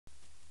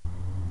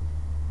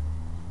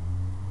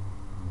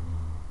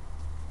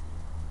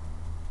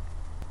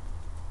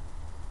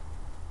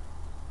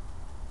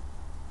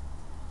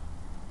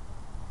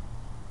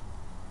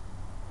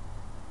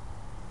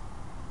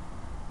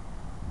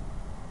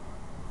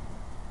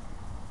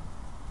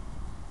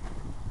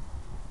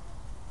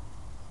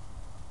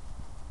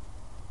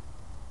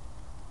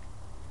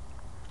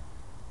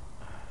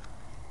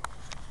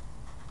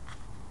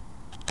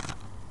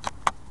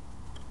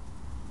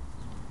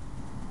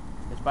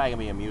probably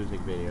gonna be a music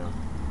video.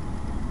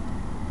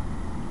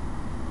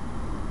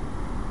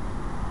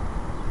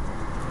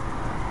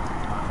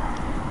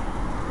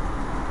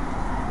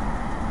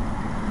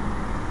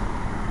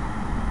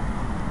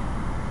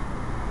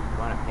 I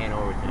want to pan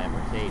over to that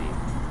Mercedes.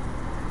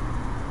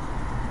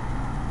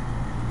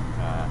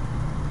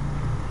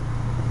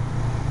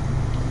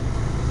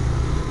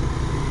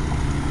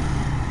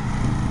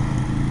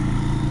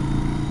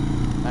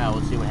 Well,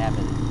 we'll see what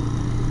happens.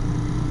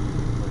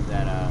 Was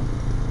that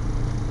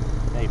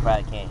now you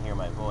probably can't hear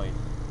my voice.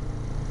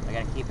 I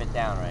gotta keep it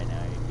down right now.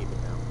 I gotta keep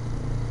it down.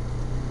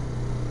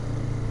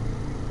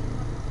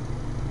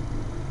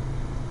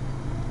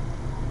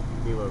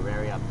 People are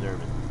very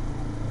observant.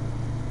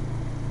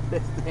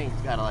 This thing's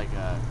got like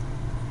a...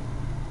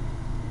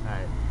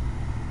 Alright.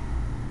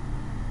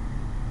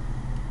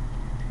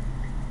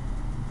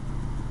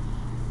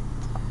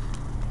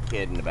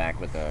 Kid in the back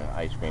with the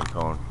ice cream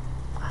cone.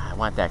 I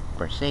want that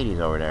Mercedes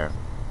over there.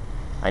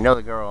 I know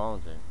the girl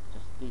owns it.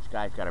 Just these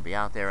guys gotta be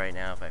out there right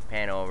now if I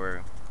pan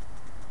over.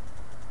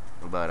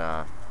 But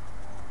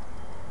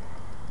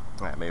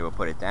alright, maybe we'll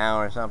put it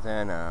down or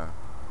something. Got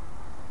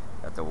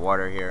the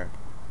water here.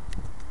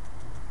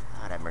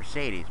 Ah, that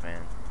Mercedes,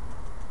 man.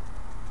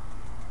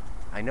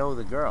 I know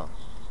the girl.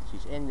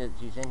 She's in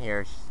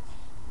here.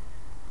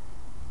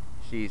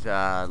 She's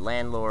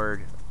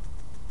landlord's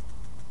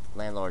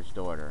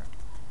daughter.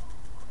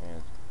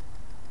 And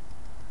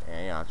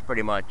you know, it's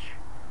pretty much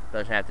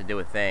doesn't have to do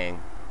a thing.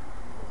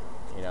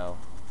 You know,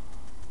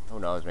 who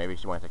knows? Maybe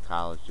she went to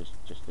college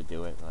just to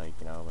do it, like,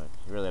 you know. But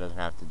she really doesn't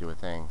have to do a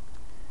thing.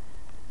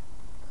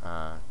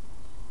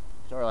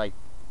 Sort of like,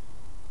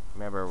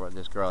 remember what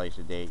this girl I used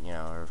to date? You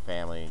know, her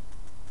family.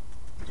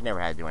 She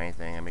never had to do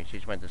anything. I mean, she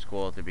just went to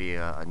school to be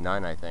a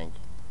nun, I think,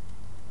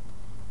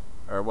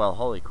 or well,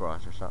 Holy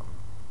Cross or something.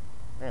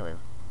 Anyway,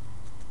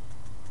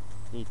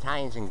 the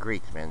Italians and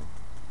Greeks, man,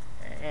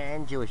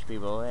 and Jewish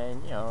people,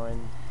 and you know,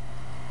 and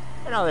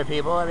other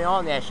people. I mean,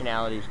 all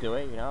nationalities do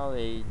it. You know,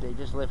 they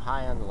just live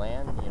high on the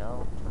land. You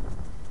know,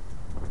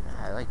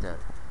 I like that.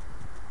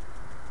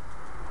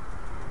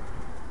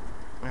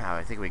 Wow,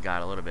 I think we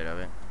got a little bit of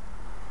it,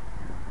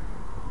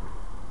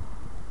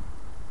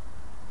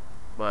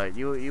 but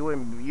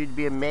you'd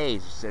be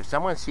amazed if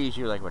someone sees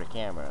you like with a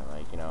camera,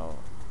 like, you know,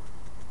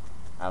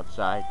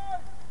 outside.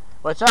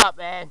 What's up,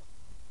 man?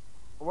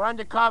 We're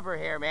undercover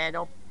here, man.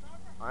 Don't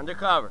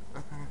undercover.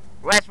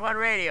 West One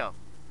Radio.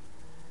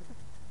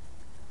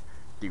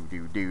 Do.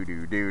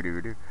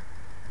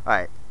 All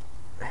right.